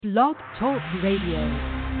Blog Talk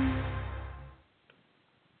Radio.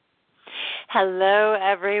 Hello,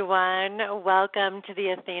 everyone. Welcome to the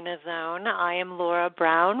Athena Zone. I am Laura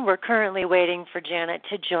Brown. We're currently waiting for Janet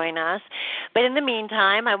to join us. But in the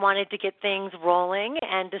meantime, I wanted to get things rolling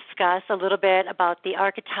and discuss a little bit about the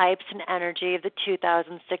archetypes and energy of the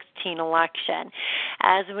 2016 election.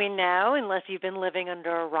 As we know, unless you've been living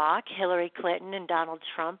under a rock, Hillary Clinton and Donald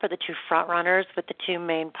Trump are the two frontrunners with the two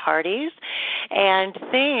main parties. And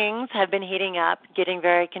things have been heating up, getting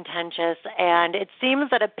very contentious, and it seems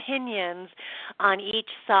that opinions on each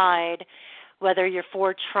side, whether you're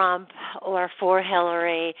for Trump or for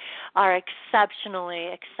Hillary, are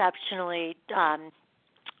exceptionally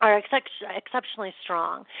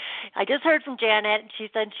strong. I just heard from Janet, and she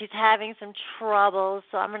said she's having some trouble,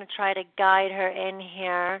 so I'm going to try to guide her in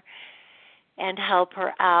here and help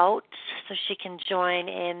her out so she can join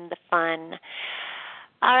in the fun.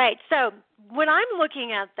 All right, so when I'm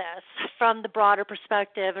looking at this from the broader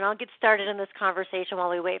perspective, and I'll get started in this conversation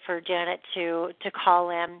while we wait for Janet to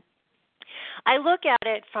call in, I look at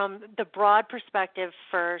it from the broad perspective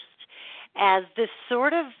first as this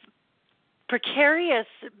sort of precarious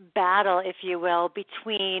battle, if you will,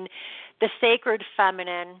 between the sacred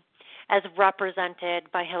feminine as represented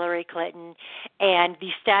by Hillary Clinton and the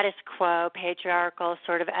status quo patriarchal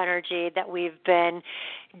sort of energy that we've been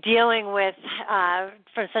dealing with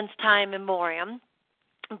since time immemorial,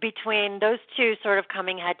 between those two sort of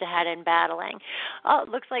coming head-to-head and battling. Oh, it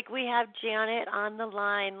looks like we have Janet on the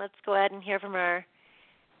line. Let's go ahead and hear from her.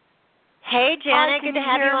 Hey, Janet, good to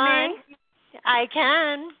have you on. I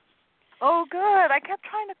can. Oh, good. I kept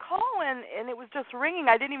trying to call, and it was just ringing.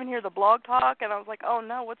 I didn't even hear the blog talk, and I was like, oh,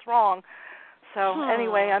 no, what's wrong? So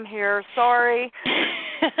anyway, I'm here. Sorry.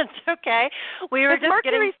 It's okay. We were Is just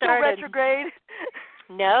Mercury getting started. Still retrograde?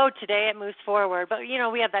 No, today it moves forward. But, you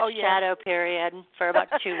know, we have that shadow period for about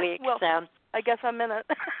 2 weeks. Well, so I guess I'm in it.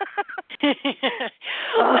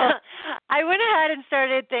 I went ahead and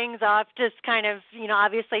started things off just kind of, you know,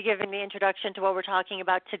 obviously giving the introduction to what we're talking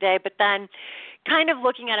about today, but then kind of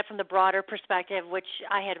looking at it from the broader perspective, which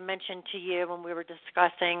I had mentioned to you when we were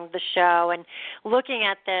discussing the show, and looking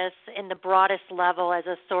at this in the broadest level as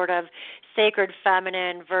a sort of sacred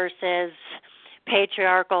feminine versus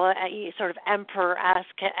patriarchal, sort of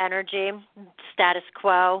emperor-esque energy, status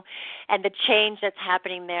quo, and the change that's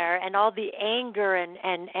happening there, and all the anger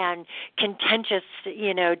and contentious,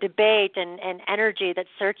 you know, debate and energy that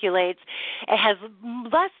circulates. It has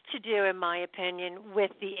less to do, in my opinion,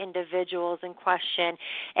 with the individuals in question,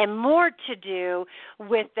 and more to do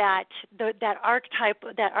with that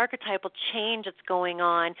archetypal change that's going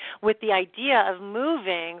on with the idea of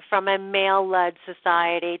moving from a male-led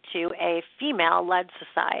society to a female-led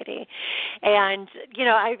society. And, you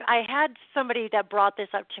know, I had somebody that brought this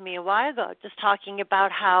up to me a while ago, just talking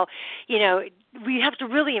about how, you know, we have to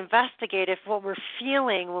really investigate if what we're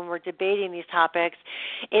feeling when we're debating these topics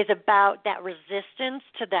is about that resistance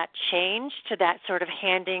to that change, to that sort of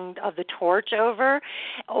handing of the torch over,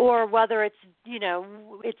 or whether it's, you know,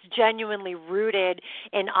 it's genuinely rooted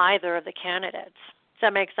in either of the candidates. Does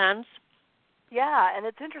that make sense? Yeah, and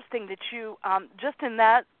it's interesting that you, just in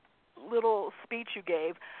that little speech you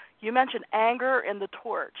gave, you mentioned anger and the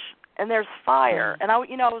torch, and there's fire. And I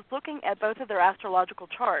was looking at both of their astrological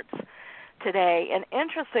charts today, and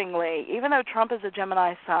interestingly, even though Trump is a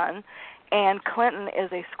Gemini sun and Clinton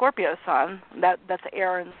is a Scorpio sun, that's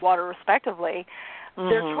air and water respectively,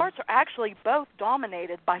 their charts are actually both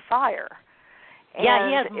dominated by fire. And yeah,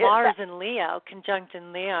 he has Mars in Leo, conjunct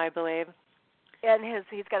in Leo, I believe. And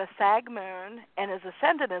he's got a Sag moon, and his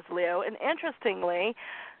ascendant is Leo, and interestingly,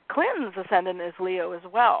 Clinton's ascendant is Leo as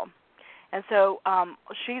well. And so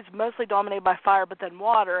she's mostly dominated by fire, but then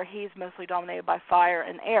water, he's mostly dominated by fire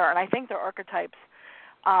and air. And I think their archetypes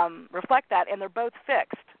reflect that, and they're both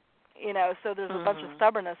fixed, you know, so there's a bunch of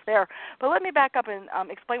stubbornness there. But let me back up and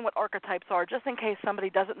explain what archetypes are, just in case somebody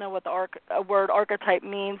doesn't know what the word archetype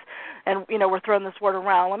means, and, you know, we're throwing this word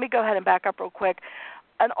around. Let me go ahead and back up real quick.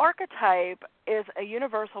 An archetype is a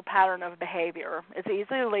universal pattern of behavior. It's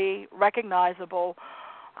easily recognizable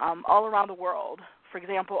all around the world. For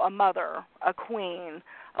example, a mother, a queen,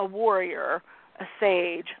 a warrior, a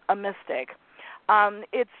sage, a mystic.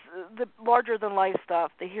 It's the larger-than-life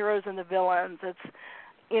stuff, the heroes and the villains. It's,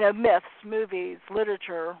 you know, myths, movies,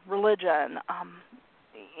 literature, religion.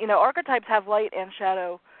 You know, archetypes have light and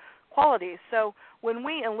shadow qualities. So when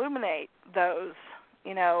we illuminate those,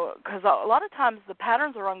 you know, because a lot of times the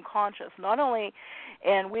patterns are unconscious, not only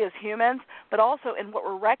in we as humans, but also in what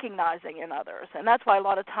we're recognizing in others. And that's why a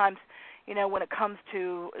lot of times, you know, when it comes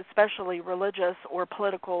to especially religious or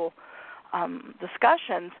political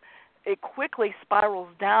discussions, it quickly spirals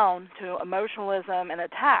down to emotionalism and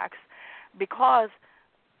attacks because,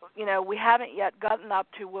 we haven't yet gotten up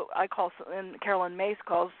to what I call, and Carolyn Mace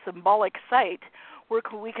calls, symbolic sight, where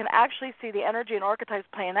we can actually see the energy and archetypes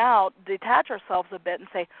playing out, detach ourselves a bit and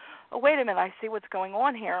say, oh, wait a minute, I see what's going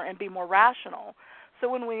on here, and be more rational. So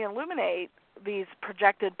when we illuminate these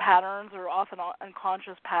projected patterns or often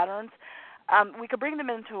unconscious patterns, we can bring them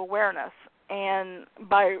into awareness. And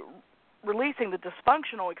by releasing the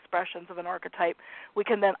dysfunctional expressions of an archetype, we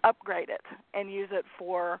can then upgrade it and use it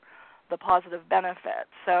for the positive benefit.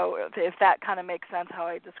 So if that kind of makes sense how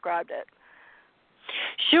I described it.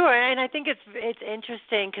 Sure, and I think it's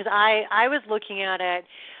interesting because I was looking at it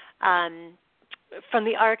from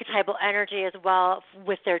the archetypal energy as well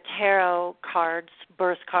with their tarot cards,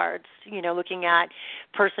 birth cards, looking at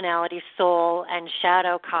personality, soul, and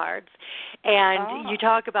shadow cards. And you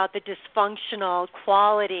talk about the dysfunctional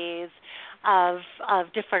qualities of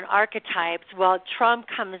different archetypes. Well, Trump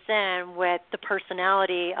comes in with the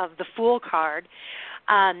personality of the Fool card,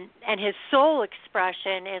 and his soul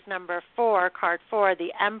expression is number 4, card 4, the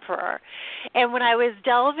Emperor. And when I was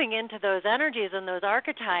delving into those energies and those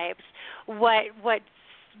archetypes, what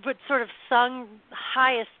sort of sung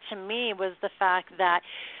highest to me was the fact that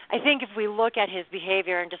I think if we look at his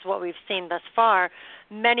behavior and just what we've seen thus far,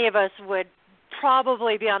 many of us would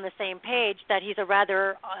probably be on the same page that he's a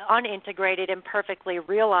rather unintegrated, imperfectly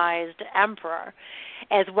realized emperor,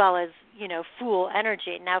 as well as, Fool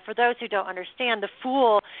energy. Now, for those who don't understand, the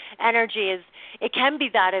Fool energy it can be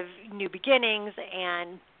that of new beginnings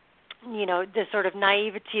and this sort of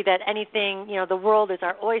naivety that anything, the world is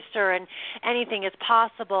our oyster and anything is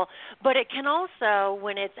possible. But it can also,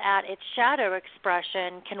 when it's at its shadow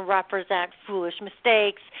expression, can represent foolish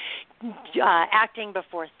mistakes, acting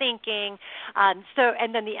before thinking. And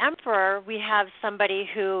then the Emperor, we have somebody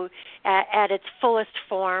who, at its fullest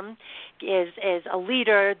form, is a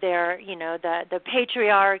leader. They're, the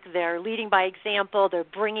patriarch. They're leading by example. They're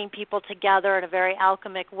bringing people together in a very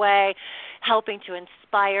alchemic way, helping to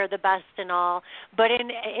inspire the best in all. But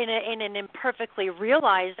in an imperfectly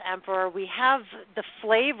realized emperor, we have the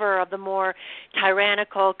flavor of the more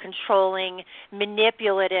tyrannical, controlling,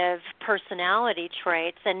 manipulative personality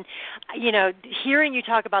traits. And, hearing you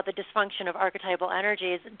talk about the dysfunction of archetypal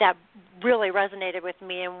energies, that really resonated with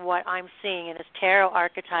me in what I'm seeing in his tarot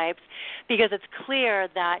archetypes, because it's clear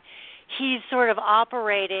that he's sort of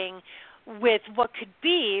operating with what could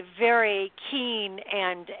be very keen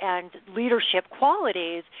and leadership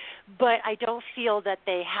qualities, but I don't feel that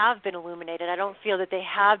they have been illuminated. I don't feel that they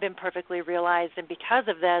have been perfectly realized, and because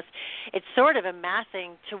of this, it's sort of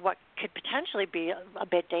amassing to what could potentially be a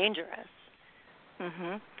bit dangerous.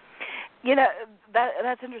 Mm-hmm.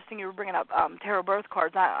 That's interesting you were bringing up tarot birth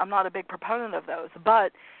cards. I'm not a big proponent of those,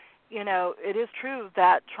 but, it is true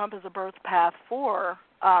that Trump is a birth path 4,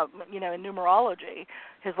 in numerology.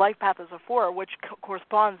 His life path is a 4, which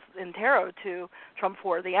corresponds in tarot to Trump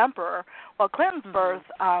 4, the Emperor, while Clinton's birth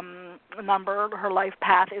number, her life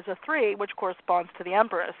path, is a 3, which corresponds to the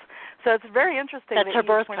Empress. So it's very interesting that her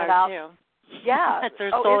birth pointed card, out. too. Yeah. That's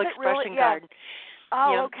her soul expression really? card.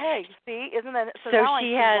 Oh, yep. Okay. See, isn't that so? So now she I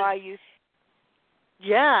see has. Why you.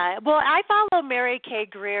 Yeah. Well, I follow Mary Kay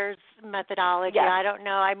Greer's methodology. Yes. I don't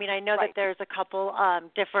know. I mean, I know Right. that there's a couple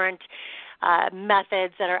different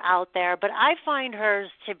methods that are out there, but I find hers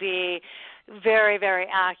to be very, very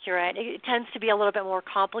accurate. It tends to be a little bit more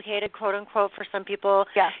complicated, quote unquote, for some people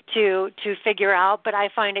to figure out, but I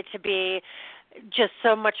find it to be just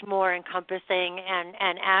so much more encompassing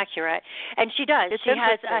and accurate. And she does. She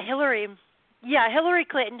has Hillary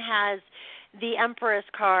Clinton has the Empress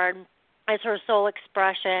card as her soul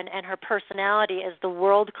expression, and her personality is the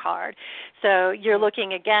World card. So you're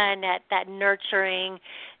looking again at that nurturing,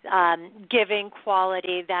 giving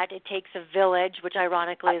quality, that it takes a village, which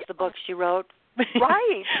ironically is the book she wrote.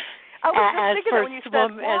 Right. I was just thinking that when you said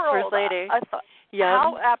world, as First Lady. I thought,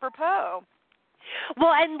 how apropos.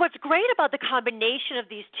 Well, and what's great about the combination of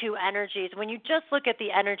these two energies, when you just look at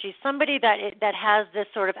the energies, somebody that has this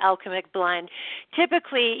sort of alchemic blend,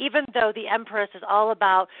 typically, even though the Empress is all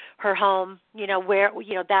about her home,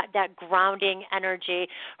 that grounding energy,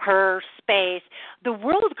 her space, the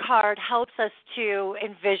World card helps us to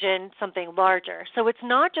envision something larger. So it's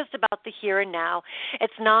not just about the here and now.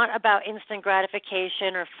 It's not about instant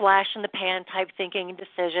gratification or flash in the pan type thinking and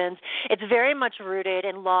decisions. It's very much rooted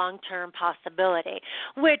in long-term possibility,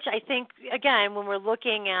 which I think, again, when we're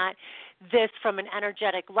looking at this from an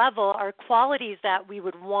energetic level, are qualities that we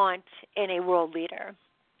would want in a world leader.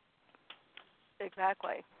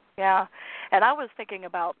 Exactly. Yeah. And I was thinking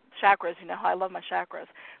about chakras, how I love my chakras,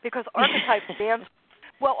 because archetypes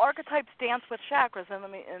Well, archetypes dance with chakras, and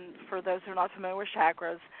for those who are not familiar with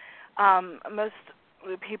chakras, most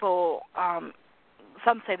people,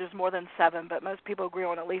 some say there's more than 7, but most people agree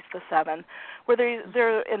on at least the 7, where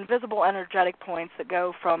they're invisible energetic points that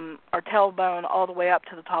go from our tailbone all the way up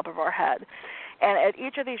to the top of our head. And at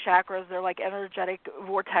each of these chakras, they're like energetic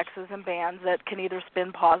vortexes and bands that can either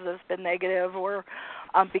spin positive, spin negative, or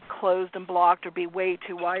be closed and blocked, or be way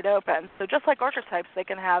too wide open. So just like archetypes, they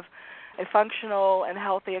can have a functional and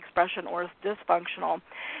healthy expression or dysfunctional.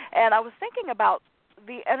 And I was thinking about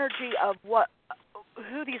the energy of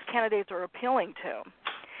who these candidates are appealing to.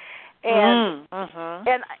 And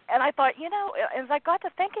and I thought, as I got to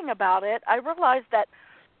thinking about it, I realized that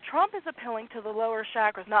Trump is appealing to the lower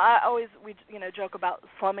chakras. Now, we joke about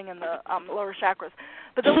slumming in the lower chakras,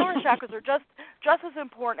 but the lower chakras are just as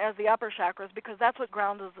important as the upper chakras, because that's what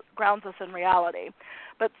grounds us in reality.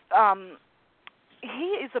 But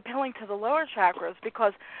he is appealing to the lower chakras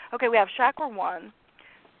because, we have chakra 1,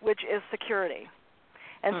 which is security,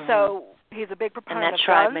 and so he's a big proponent and that of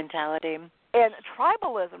tribe guns mentality and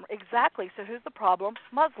tribalism. Exactly. So who's the problem?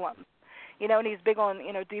 Muslims. And he's big on,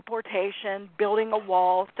 deportation, building a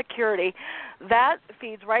wall, security. That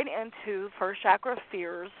feeds right into first chakra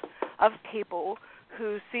fears of people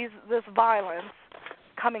who sees this violence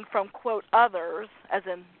coming from, quote, others, as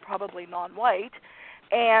in probably non-white,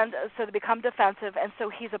 and so they become defensive, and so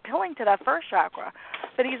he's appealing to that first chakra.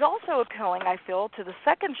 But he's also appealing, I feel, to the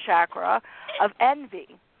second chakra of envy,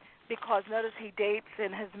 because notice he dates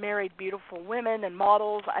and has married beautiful women and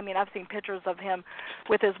models. I mean, I've seen pictures of him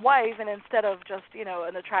with his wife, and instead of just,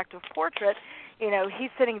 an attractive portrait, he's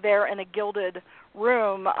sitting there in a gilded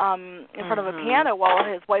room in front of a piano while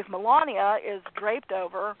his wife Melania is draped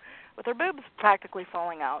over with her boobs practically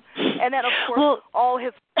falling out. And then, of course, all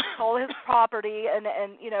his property and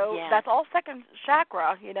that's all second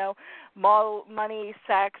chakra, model, money,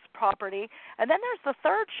 sex, property. And then there's the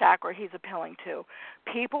third chakra he's appealing to.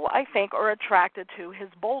 People, I think, are attracted to his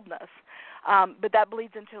boldness. But that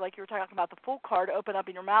bleeds into, like you were talking about, the full card, open up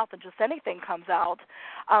in your mouth and just anything comes out.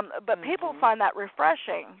 But people find that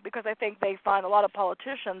refreshing, because I think they find a lot of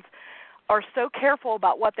politicians are so careful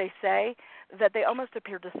about what they say that they almost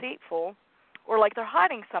appear deceitful, or like they're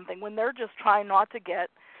hiding something when they're just trying not to get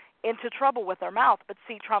into trouble with their mouth. But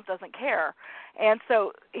see, Trump doesn't care. And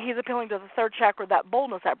so he's appealing to the third chakra, that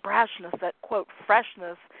boldness, that brashness, that, quote,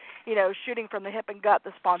 freshness, shooting from the hip and gut,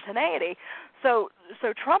 the spontaneity. So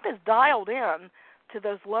Trump is dialed in to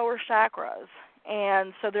those lower chakras.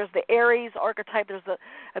 And so there's the Aries archetype. There's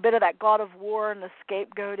a bit of that god of war and the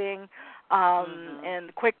scapegoating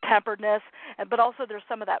and quick-temperedness. But also there's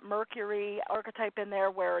some of that Mercury archetype in there,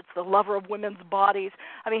 where it's the lover of women's bodies.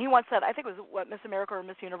 I mean, he once said, I think it was Miss America or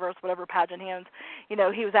Miss Universe, whatever pageant he owns, he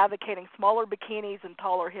was advocating smaller bikinis and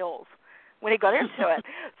taller heels when he got into it.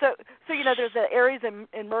 So there's the Aries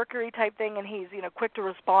and Mercury type thing, and he's, quick to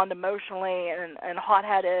respond emotionally and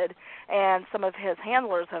hot-headed, and some of his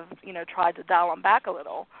handlers have, tried to dial him back a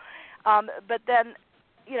little. But then,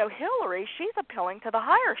 Hillary, she's appealing to the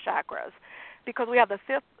higher chakras, because we have the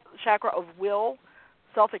fifth chakra of will,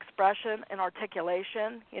 self-expression, and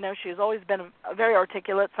articulation. She's always been very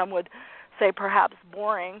articulate. Some would say perhaps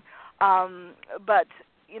boring. But,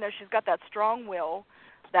 she's got that strong will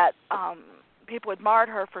that people admired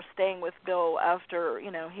her for staying with Bill after,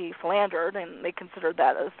 he philandered, and they considered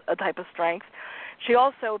that as a type of strength. She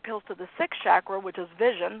also appeals to the sixth chakra, which is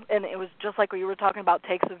vision, and it was just like what you were talking about,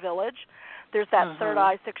 takes a village. There's that third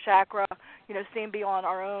eye, sixth chakra, seeing beyond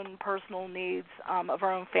our own personal needs of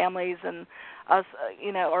our own families and us,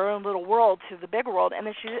 our own little world to the big world. And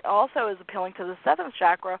then she also is appealing to the seventh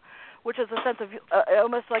chakra, which is a sense of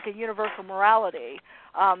almost like a universal morality.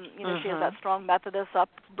 She has that strong Methodist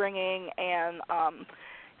upbringing, and,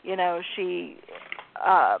 she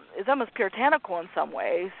is almost puritanical in some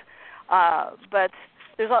ways. But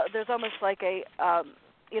there's almost like a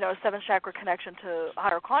seventh chakra connection to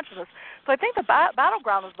higher consciousness. So I think the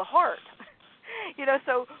battleground is the heart.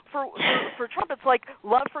 So for Trump, it's like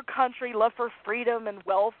love for country, love for freedom and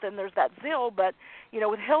wealth, and there's that zeal. But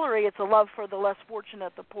with Hillary, it's a love for the less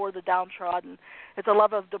fortunate, the poor, the downtrodden. It's a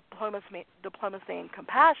love of diplomacy and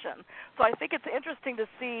compassion. So I think it's interesting to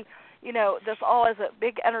see, this all as a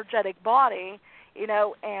big energetic body.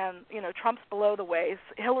 And Trump's below the waist,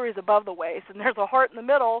 Hillary's above the waist, and there's a heart in the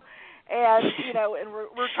middle, and and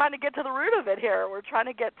we're trying to get to the root of it here. We're trying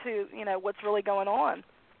to get to what's really going on.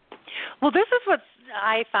 Well, this is what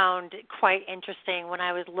I found quite interesting when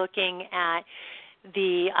I was looking at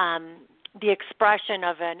the the expression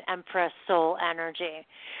of an Empress soul energy,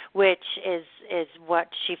 which is what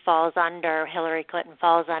she falls under, Hillary Clinton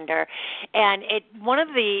falls under. And one of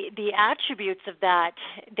the attributes of that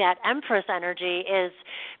Empress energy is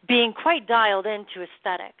being quite dialed into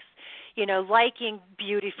aesthetics. You know, liking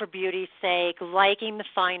beauty for beauty's sake, liking the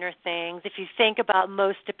finer things. If you think about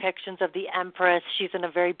most depictions of the Empress, she's in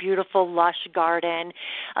a very beautiful, lush garden,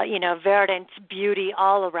 verdant beauty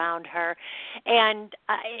all around her. And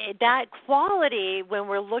that quality, when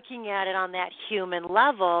we're looking at it on that human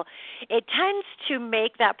level, it tends to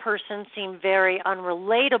make that person seem very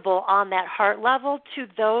unrelatable on that heart level to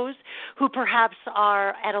those who perhaps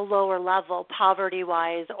are at a lower level,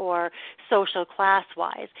 poverty-wise or social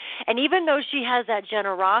class-wise. And even though she has that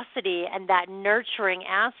generosity and that nurturing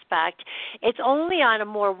aspect, it's only on a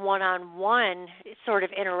more one-on-one sort of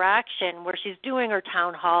interaction where she's doing her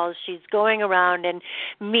town halls, she's going around and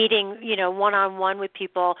meeting, one-on-one with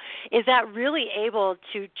people, is that really able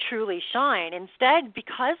to truly shine. Instead,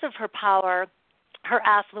 because of her power, her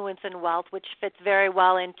affluence and wealth, which fits very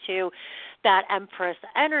well into that Empress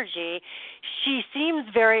energy, she seems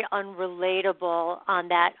very unrelatable on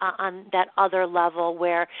that other level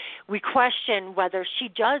where we question whether she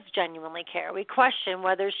does genuinely care. We question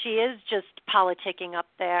whether she is just politicking up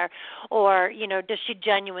there, or does she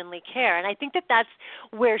genuinely care? And I think that that's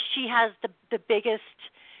where she has the biggest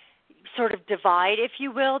sort of divide, if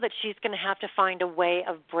you will, that she's going to have to find a way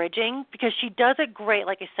of bridging, because she does it great,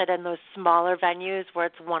 like I said, in those smaller venues where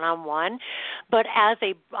it's one-on-one. But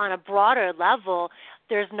on a broader level,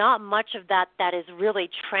 there's not much of that is really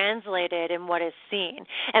translated in what is seen.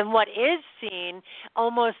 And what is seen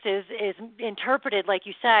almost is interpreted, like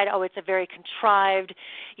you said, it's a very contrived,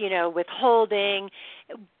 withholding,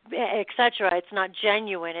 etc. It's not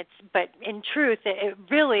genuine. But in truth, it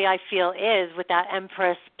really, I feel, is with that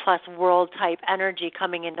Empress plus world type energy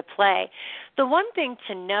coming into play. The one thing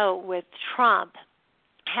to note with Trump,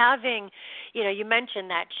 having, you mentioned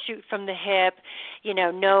that shoot from the hip,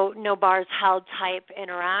 no bars held type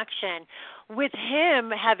interaction. With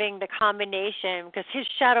him having the combination, because his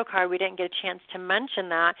shadow card, we didn't get a chance to mention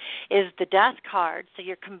that, is the Death card. So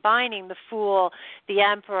you're combining the Fool, the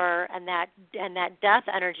Emperor, and that Death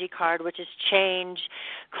energy card, which is change,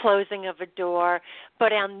 closing of a door.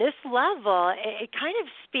 But on this level, it kind of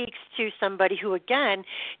speaks to somebody who, again,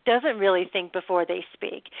 doesn't really think before they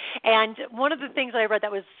speak. And one of the things I read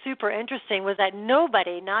that was super interesting was that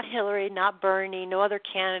nobody, not Hillary, not Bernie, no other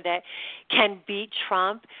candidate, can beat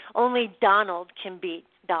Trump. Only Donald can beat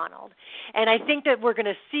Donald. And I think that we're going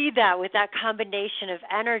to see that with that combination of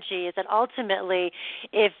energy, is that ultimately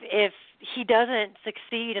if he doesn't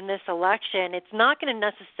succeed in this election, it's not going to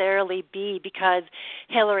necessarily be because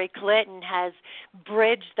Hillary Clinton has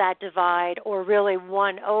bridged that divide or really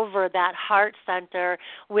won over that heart center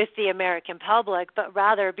with the American public, but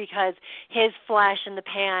rather because his flash in the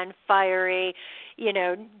pan, fiery,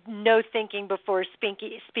 no thinking before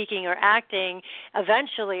speaking or acting,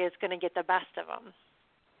 eventually is going to get the best of them.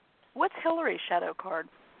 What's Hillary's shadow card?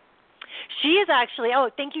 She is actually,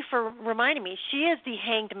 thank you for reminding me, she is the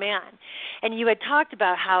Hanged Man. And you had talked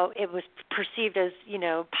about how it was perceived as,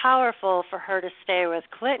 powerful for her to stay with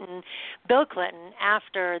Bill Clinton,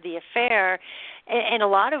 after the affair. In a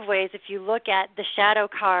lot of ways, if you look at the shadow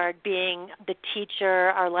card being the teacher,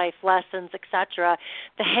 our life lessons, etc.,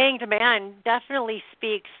 the Hanged Man definitely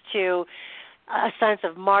speaks to a sense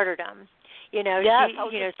of martyrdom. Yes, I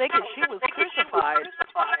was just thinking she was crucified.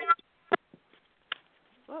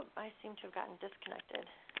 Oh, I seem to have gotten disconnected.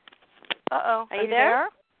 Uh-oh. Are you there?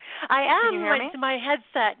 I am. Can you hear me? My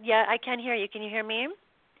headset. Yeah, I can hear you. Can you hear me?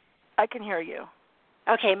 I can hear you.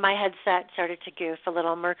 Okay, my headset started to goof a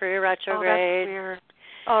little. Mercury retrograde. Oh, that's weird.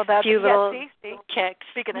 Oh, that's few little see? kicks.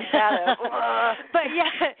 Speaking of shadow. But yeah,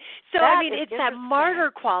 so it's that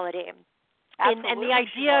martyr quality. And the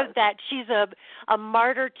idea that she's a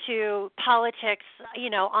martyr to politics,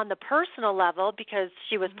 on the personal level, because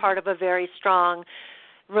she was part of a very strong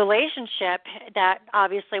relationship that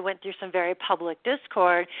obviously went through some very public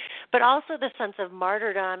discord, but also the sense of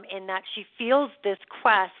martyrdom in that she feels this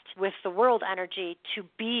quest with the world energy to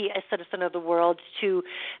be a citizen of the world, to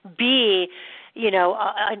be,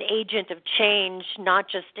 an agent of change, not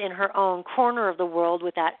just in her own corner of the world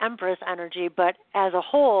with that Empress energy, but as a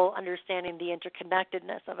whole, understanding the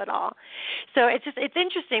interconnectedness of it all. So it's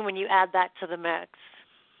interesting when you add that to the mix.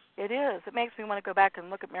 It is. It makes me want to go back and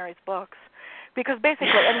look at Mary's books. Because basically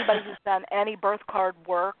anybody who's done any birth card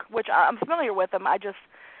work, which I'm familiar with them,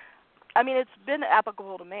 I mean, it's been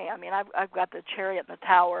applicable to me. I mean, I've got the chariot in the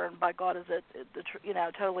tower, and by God, is it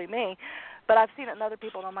totally me? But I've seen it in other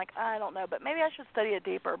people, and I'm like, I don't know. But maybe I should study it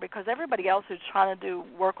deeper, because everybody else who's trying to do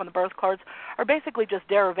work on the birth cards are basically just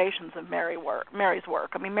derivations of Mary's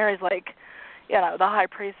work. I mean, Mary's like, the high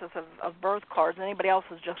priestess of birth cards, and anybody else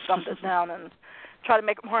has just dumbed it down and try to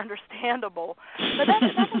make it more understandable. But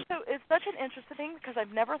it's such an interesting thing, because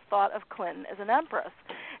I've never thought of Clinton as an empress.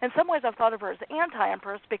 In some ways, I've thought of her as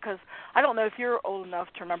anti-empress, because I don't know if you're old enough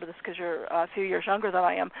to remember this, because you're a few years younger than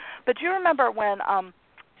I am. But do you remember when,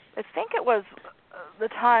 I think it was the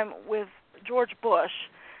time with George Bush,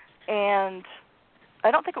 and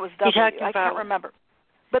I don't think it was W. I can't remember.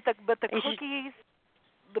 But the cookies.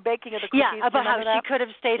 The baking of the cookies. Yeah, about how she could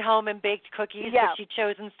have stayed home and baked cookies, but she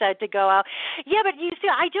chose instead to go out. Yeah, but you see,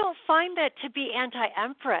 I don't find that to be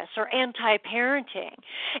anti-empress or anti-parenting.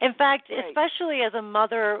 In fact, especially as a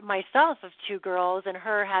mother myself of two girls and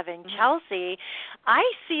her having Chelsea, I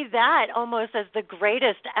see that almost as the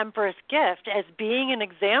greatest empress gift, as being an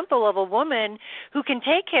example of a woman who can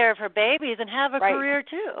take care of her babies and have a career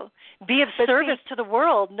too, be of service to the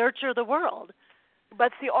world, nurture the world.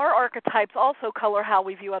 But see, our archetypes also color how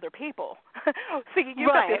we view other people. See, you've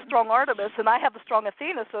got the strong Artemis, and I have the strong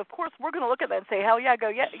Athena, so of course we're going to look at that and say, hell yeah, go,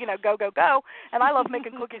 go. And I love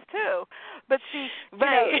making cookies too. But see,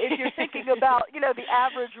 if you're thinking about, the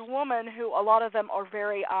average woman, who a lot of them are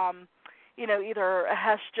very, either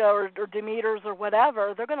Hestia or Demeters or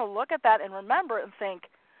whatever, they're going to look at that and remember it and think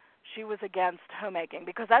she was against homemaking,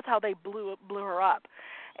 because that's how they blew her up.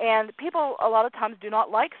 And people a lot of times do not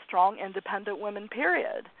like strong, independent women,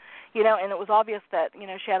 period. And it was obvious that,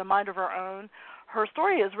 she had a mind of her own. Her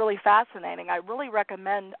story is really fascinating. I really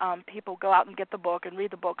recommend people go out and get the book and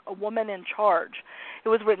read the book, A Woman in Charge. It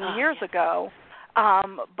was written years ago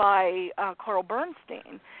by Carl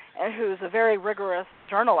Bernstein, who's a very rigorous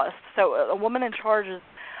journalist. So A Woman in Charge is,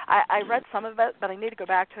 I read some of it, but I need to go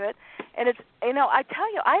back to it. And it's, I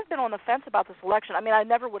tell you, I've been on the fence about this election. I mean, I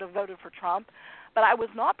never would have voted for Trump, but I was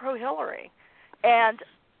not pro-Hillary. And,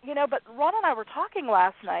 but Ron and I were talking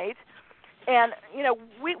last night, and,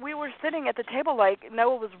 we were sitting at the table like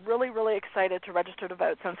Noah was really, really excited to register to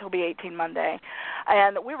vote, since he'll be 18 Monday.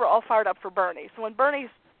 And we were all fired up for Bernie. So when Bernie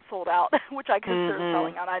sold out, which I consider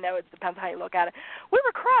selling out, I know it depends how you look at it, we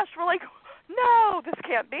were crushed. We're like, no, this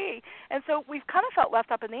can't be. And so we've kind of felt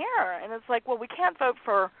left up in the air. And it's like, well, we can't vote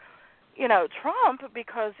for Trump,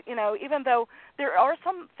 because, even though there are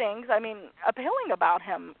some things, appealing about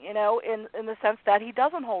him, in the sense that he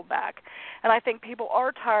doesn't hold back. And I think people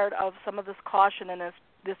are tired of some of this caution and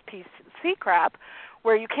this PC crap,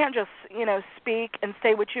 where you can't just, speak and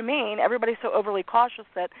say what you mean. Everybody's so overly cautious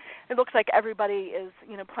that it looks like everybody is,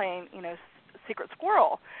 playing, secret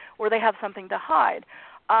squirrel, where they have something to hide.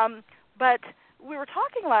 But we were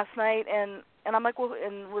talking last night, and I'm like, well,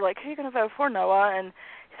 and we're like, who are you going to vote for, Noah? And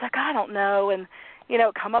he's like, I don't know. And,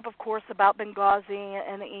 come up, of course, about Benghazi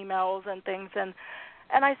and the emails and things. And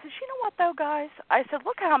I said, you know what, though, guys? I said,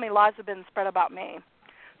 look how many lies have been spread about me.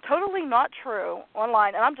 Totally not true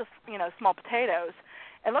online. And I'm just, small potatoes.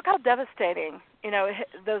 And look how devastating,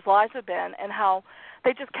 those lies have been, and how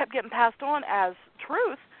they just kept getting passed on as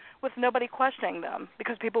truth with nobody questioning them,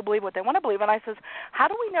 because people believe what they want to believe. And I says, how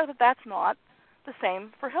do we know that that's not the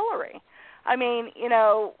same for Hillary? I mean,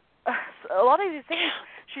 a lot of these things,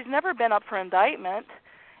 she's never been up for indictment.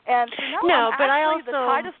 And so now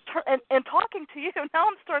and talking to you, now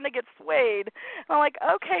I'm starting to get swayed. And I'm like,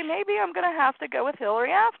 okay, maybe I'm going to have to go with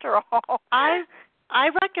Hillary after all. I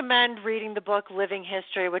recommend reading the book Living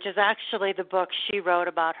History, which is actually the book she wrote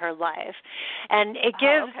about her life. And it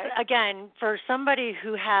gives, again, for somebody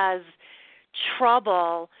who has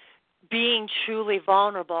trouble being truly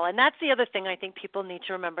vulnerable. And that's the other thing I think people need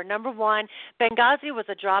to remember. Number one, Benghazi was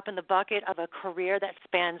a drop in the bucket of a career that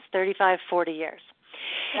spans 35, 40 years.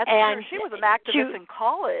 That's true. She was an activist in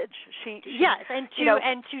college.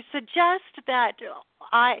 And to suggest that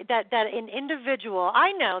an individual,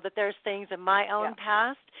 I know that there's things in my own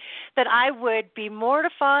past that I would be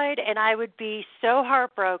mortified and I would be so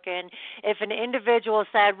heartbroken if an individual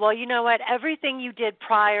said, well, you know what, everything you did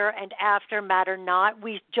prior and after matter not.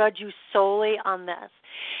 We judge you solely on this.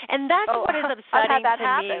 And that's what is upsetting I've had that to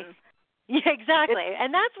happen. me. Yeah, exactly.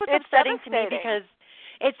 And that's what's upsetting to me, because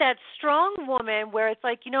it's that strong woman where it's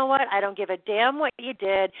like, you know what, I don't give a damn what you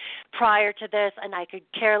did prior to this, and I could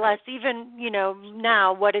care less even,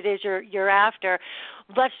 now what it is you're after.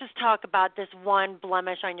 Let's just talk about this one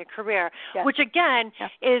blemish on your career, which again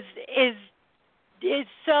is it's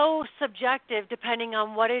so subjective depending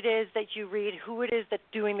on what it is that you read, who it is that's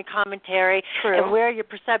doing the commentary, True. and where your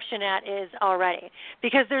perception at is already.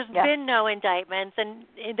 Because there's been no indictments and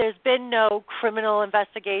there's been no criminal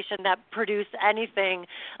investigation that produced anything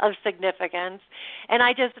of significance. And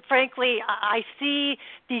I just, frankly, I see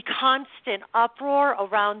the constant uproar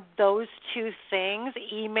around those two things,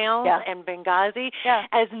 emails and Benghazi,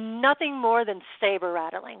 as nothing more than saber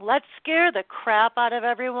rattling. Let's scare the crap out of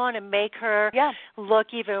everyone and make her look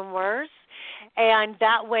even worse. And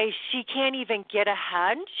that way she can't even get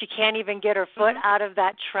ahead. She can't even get her foot out of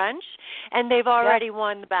that trench. And they've already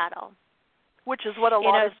won the battle. Which is what a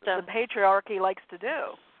lot of the patriarchy likes to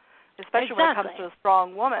do, especially when it comes to a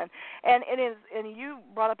strong woman. And it is, and you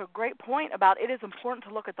brought up a great point about it is important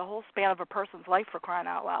to look at the whole span of a person's life, for crying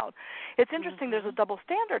out loud. It's interesting there's a double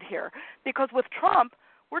standard here, because with Trump,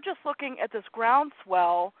 we're just looking at this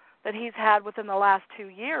groundswell that he's had within the last 2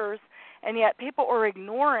 years, and yet people are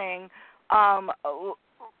ignoring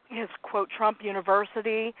his, quote, Trump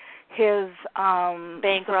University, his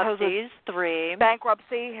bankruptcies,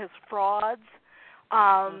 bankruptcy, his frauds,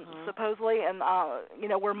 supposedly, and,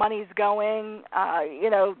 where money's going.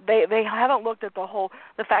 They haven't looked at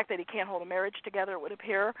the fact that he can't hold a marriage together, it would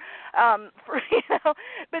appear.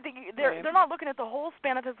 But they're not looking at the whole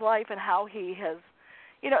span of his life and how he has,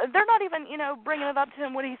 they're not even, bringing it up to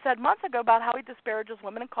him what he said months ago about how he disparages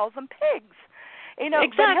women and calls them pigs.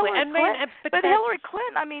 Exactly. But Hillary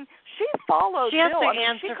Clinton, I mean, she followed She has Bill. to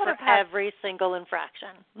answer for every single infraction.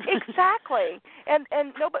 Exactly. And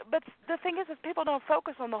but the thing is people don't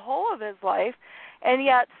focus on the whole of his life, and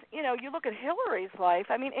yet, you look at Hillary's life.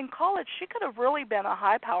 I mean, in college, she could have really been a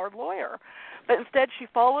high-powered lawyer, but instead she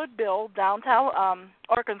followed Bill downtown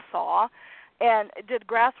Arkansas and did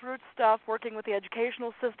grassroots stuff, working with the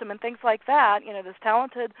educational system and things like that. This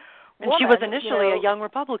talented woman. And she was initially a young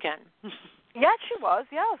Republican. Yes, she was,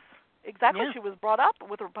 yes. Exactly. Yeah. She was brought up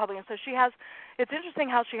with a Republican. So it's interesting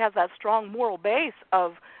how she has that strong moral base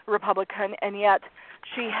of Republican, and yet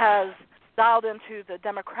she has dialed into the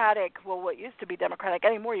Democratic, what used to be Democratic.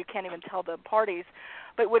 Anymore, you can't even tell the parties.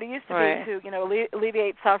 But what it used to be to,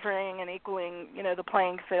 alleviate suffering and equaling, the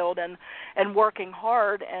playing field and working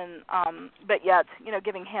hard, and but yet,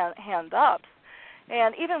 giving hand-ups.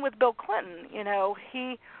 And even with Bill Clinton,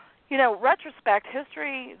 he... retrospect,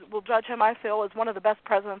 history will judge him, I feel, as one of the best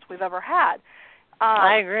presidents we've ever had.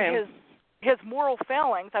 I agree. His moral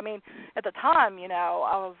failings, I mean, at the time,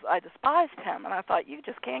 I despised him, and I thought, you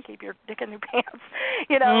just can't keep your dick in your pants,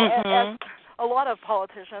 as a lot of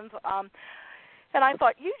politicians. And I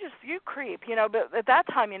thought, you creep, but at that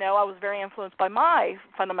time, I was very influenced by my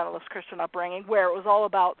fundamentalist Christian upbringing, where it was all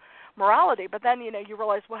about morality. But then, you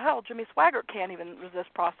realize, well, hell, Jimmy Swaggart can't even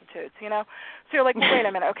resist prostitutes, So you're like, well, wait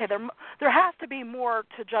a minute, okay, there has to be more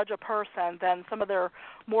to judge a person than some of their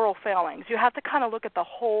moral failings. You have to kind of look at the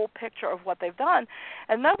whole picture of what they've done.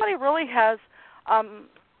 And nobody really has,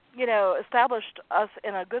 established us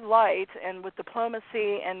in a good light and with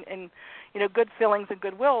diplomacy and good feelings and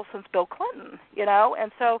goodwill since Bill Clinton,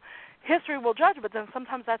 And so history will judge, but then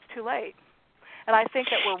sometimes that's too late. And I think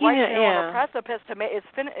that we're right there on a precipice.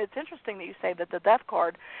 It's interesting that you say that the death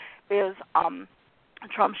card is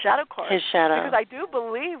Trump's shadow card. His shadow. Because I do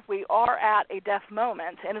believe we are at a death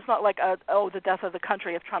moment, and it's not like, the death of the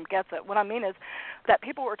country if Trump gets it. What I mean is that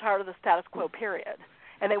people were tired of the status quo, period,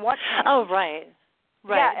 and they want change. Oh, right.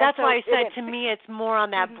 Right. Yeah, that's why I said to me it's more on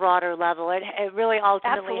that broader level. It really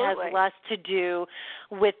ultimately has less to do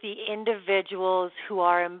with the individuals who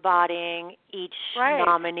are embodying each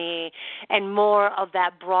nominee and more of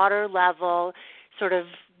that broader level sort of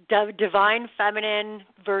divine feminine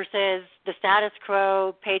versus the status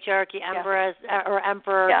quo, patriarchy, empress or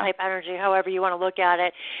emperor type energy, however you want to look at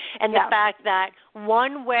it. And the fact that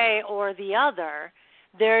one way or the other,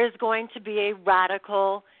 there is going to be a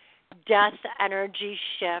radical death energy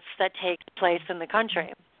shift that takes place in the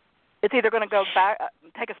country. It's either going to go back,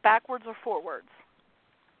 take us backwards or forwards.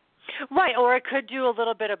 Right, or it could do a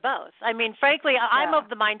little bit of both. I mean, frankly, I'm of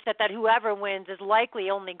the mindset that whoever wins is likely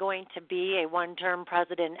only going to be a one-term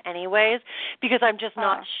president anyways, because I'm just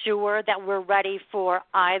not sure that we're ready for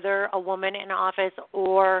either a woman in office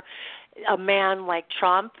or a man like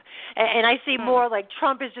Trump. And I see more like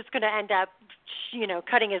Trump is just going to end up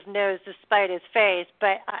cutting his nose to spite his face.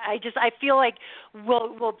 But I feel like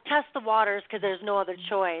we'll test the waters because there's no other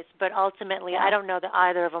choice. But ultimately, I don't know that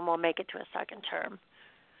either of them will make it to a second term.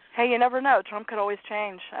 Hey, you never know. Trump could always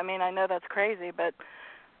change. I mean, I know that's crazy, but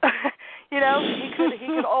he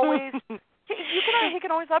could always. He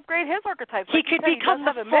can always upgrade his archetypes. He could become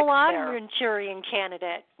the full-on Manchurian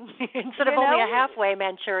candidate instead of only a halfway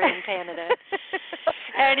Manchurian candidate.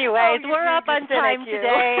 Anyways, we're up on time you.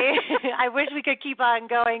 today. I wish we could keep on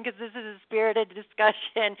going because this is a spirited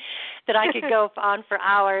discussion that I could go on for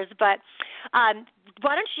hours. But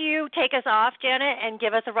why don't you take us off, Janet, and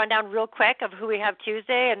give us a rundown real quick of who we have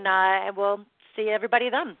Tuesday, and we'll see everybody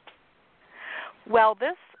then. Well,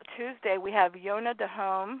 this Tuesday we have Yona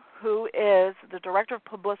DeHome, who is the Director of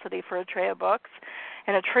Publicity for Atrea Books,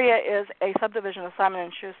 and Atrea is a subdivision of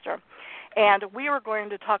Simon & Schuster. And we are going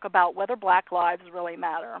to talk about whether black lives really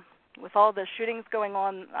matter. With all the shootings going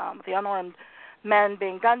on, the unarmed men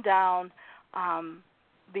being gunned down,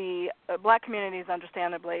 the black community is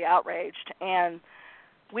understandably outraged, and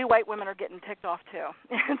we white women are getting ticked off too.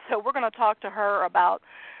 And so we're going to talk to her about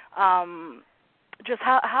just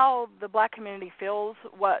how the black community feels,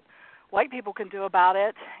 what white people can do about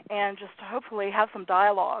it, and just to hopefully have some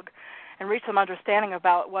dialogue and reach some understanding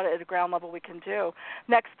about what at a ground level we can do.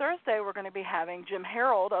 Next Thursday, we're going to be having Jim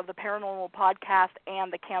Harold of the Paranormal Podcast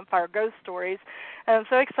and the Campfire Ghost Stories. And I'm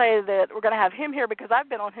so excited that we're going to have him here because I've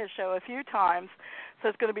been on his show a few times. So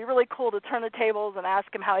it's going to be really cool to turn the tables and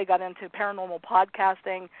ask him how he got into paranormal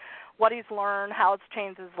podcasting, what he's learned, how it's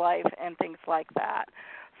changed his life, and things like that.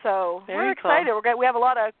 So we're excited. Cool. We have a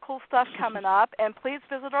lot of cool stuff coming up. And please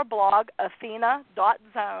visit our blog,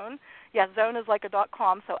 athena.zone. Yeah, zone is like a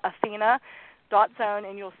 .com, so athena.zone,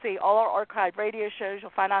 and you'll see all our archived radio shows.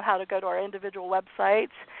 You'll find out how to go to our individual websites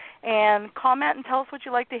and comment and tell us what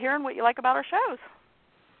you like to hear and what you like about our shows.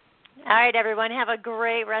 All right, everyone. Have a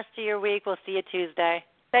great rest of your week. We'll see you Tuesday.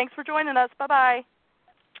 Thanks for joining us. Bye-bye.